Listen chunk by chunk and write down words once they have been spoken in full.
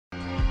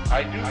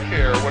I do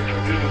care what you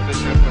do with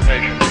this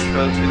information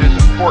because it is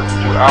important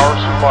to our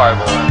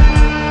survival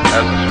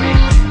as a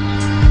species.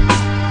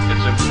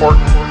 It's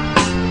important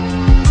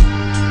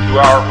to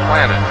our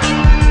planet.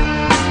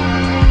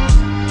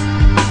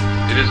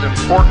 It is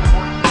important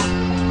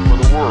for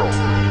the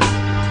world.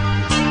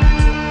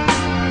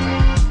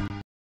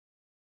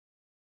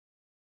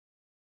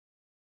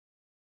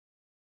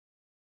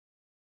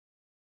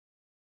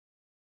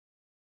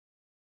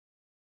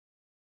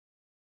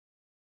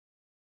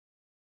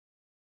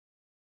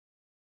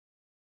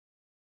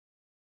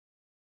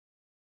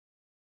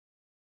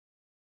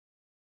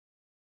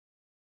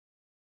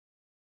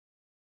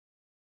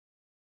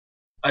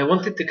 I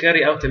wanted to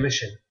carry out a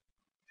mission.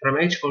 From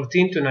age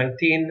 14 to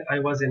 19, I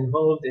was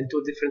involved in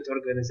 2 different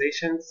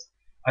organizations.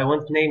 I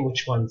won't name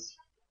which ones.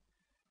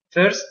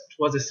 First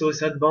was a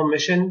suicide bomb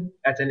mission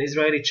at an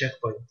Israeli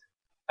checkpoint.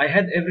 I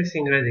had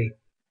everything ready,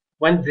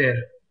 went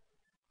there,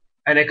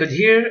 and I could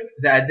hear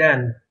the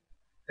adhan,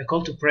 the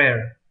call to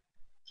prayer.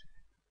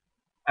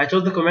 I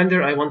told the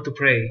commander I want to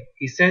pray.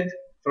 He said,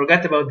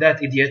 "Forget about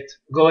that, idiot.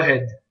 Go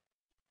ahead."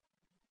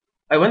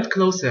 I went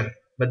closer,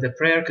 but the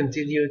prayer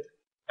continued,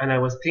 and I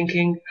was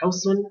thinking, how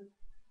soon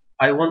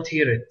I won't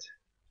hear it.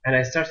 And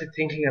I started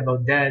thinking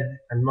about dad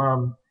and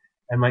mom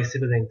and my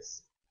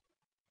siblings.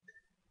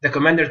 The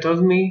commander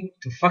told me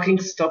to fucking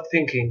stop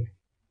thinking.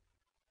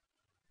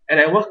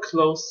 And I walked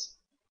close,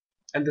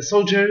 and the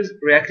soldiers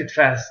reacted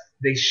fast.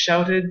 They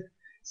shouted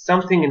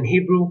something in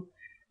Hebrew,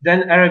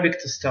 then Arabic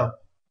to stop.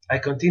 I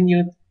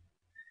continued,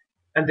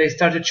 and they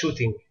started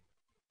shooting.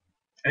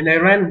 And I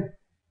ran.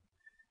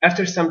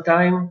 After some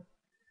time,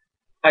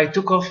 I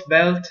took off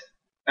belt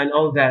and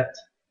all that,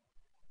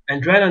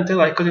 and ran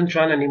until I couldn't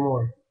run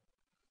anymore.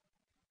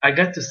 I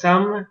got to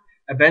some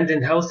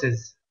abandoned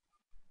houses,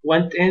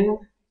 went in,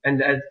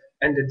 and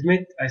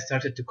admit I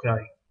started to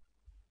cry.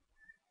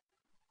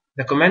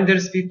 The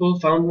commander's people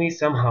found me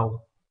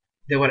somehow.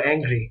 They were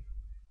angry.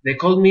 They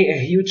called me a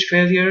huge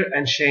failure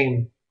and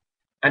shame,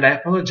 and I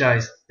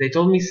apologized. They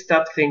told me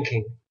stop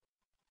thinking.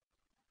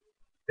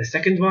 The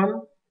second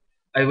one,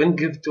 I won't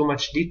give too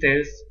much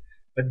details,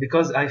 but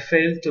because I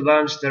failed to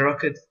launch the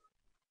rocket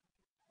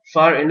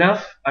far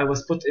enough, I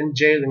was put in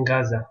jail in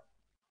Gaza.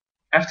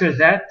 After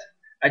that,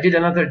 I did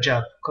another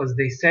job, because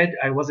they said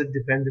I wasn't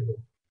dependable.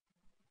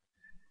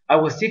 I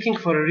was seeking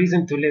for a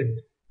reason to live,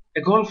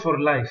 a goal for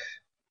life.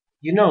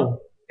 You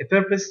know, a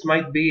purpose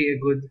might be a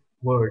good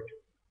word.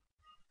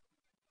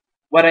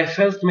 What I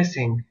felt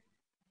missing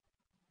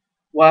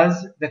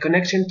was the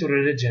connection to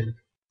religion.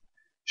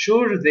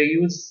 Sure, they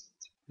used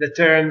the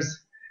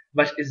terms,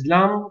 but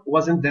Islam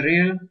wasn't the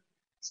real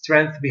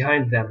strength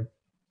behind them.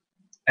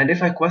 And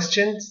if I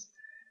questioned,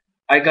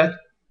 I got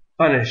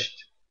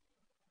punished.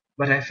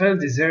 But I felt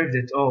deserved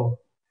it all,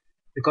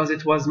 because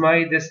it was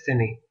my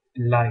destiny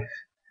in life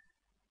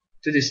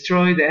to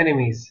destroy the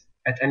enemies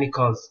at any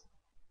cost.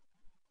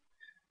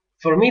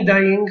 For me,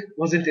 dying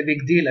wasn't a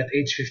big deal at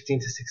age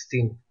 15 to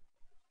 16.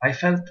 I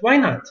felt, why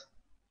not?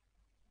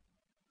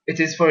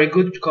 It is for a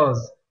good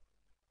cause.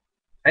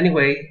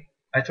 Anyway,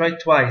 I tried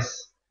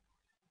twice.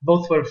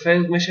 Both were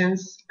failed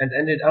missions and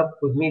ended up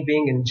with me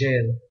being in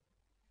jail.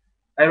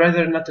 I'd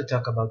rather not to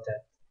talk about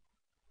that.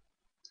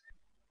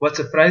 What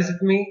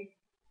surprised me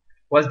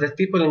was that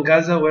people in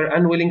Gaza were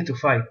unwilling to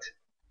fight.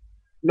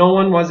 No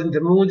one was in the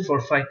mood for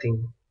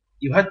fighting.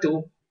 You had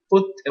to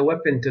put a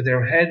weapon to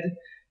their head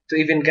to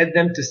even get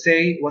them to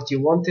say what you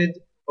wanted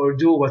or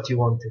do what you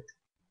wanted.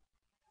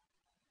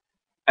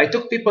 I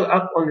took people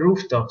up on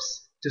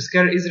rooftops to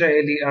scare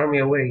Israeli army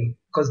away,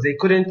 because they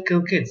couldn't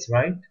kill kids,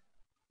 right?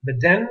 But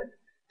then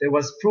there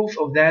was proof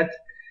of that.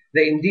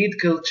 They indeed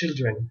killed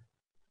children.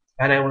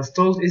 And I was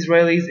told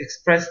Israelis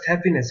expressed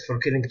happiness for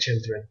killing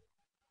children.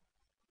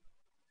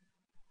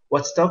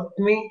 What stopped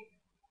me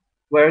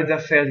were the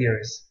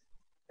failures,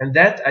 and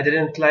that I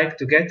didn't like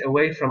to get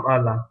away from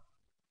Allah.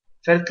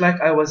 Felt like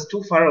I was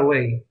too far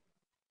away.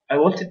 I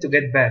wanted to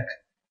get back,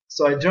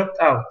 so I dropped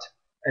out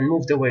and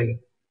moved away.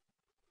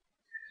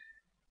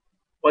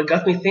 What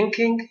got me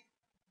thinking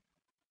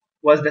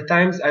was the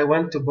times I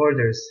went to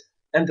borders,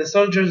 and the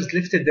soldiers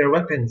lifted their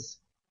weapons,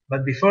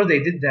 but before they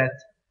did that,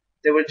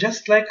 they were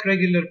just like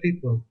regular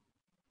people,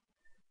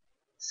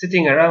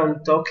 sitting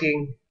around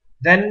talking.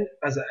 Then,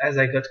 as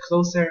I got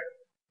closer,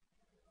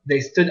 they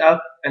stood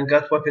up and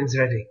got weapons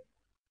ready.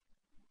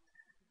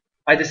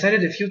 I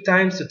decided a few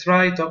times to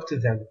try talk to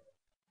them,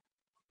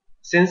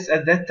 since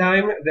at that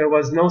time there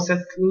was no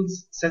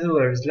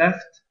settlers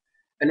left,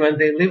 and when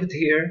they lived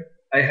here,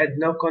 I had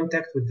no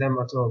contact with them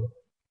at all.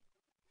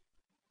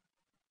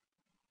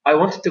 I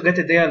wanted to get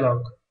a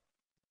dialogue,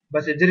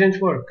 but it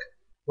didn't work.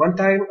 One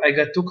time I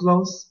got too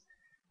close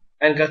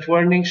and got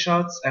warning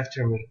shots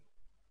after me.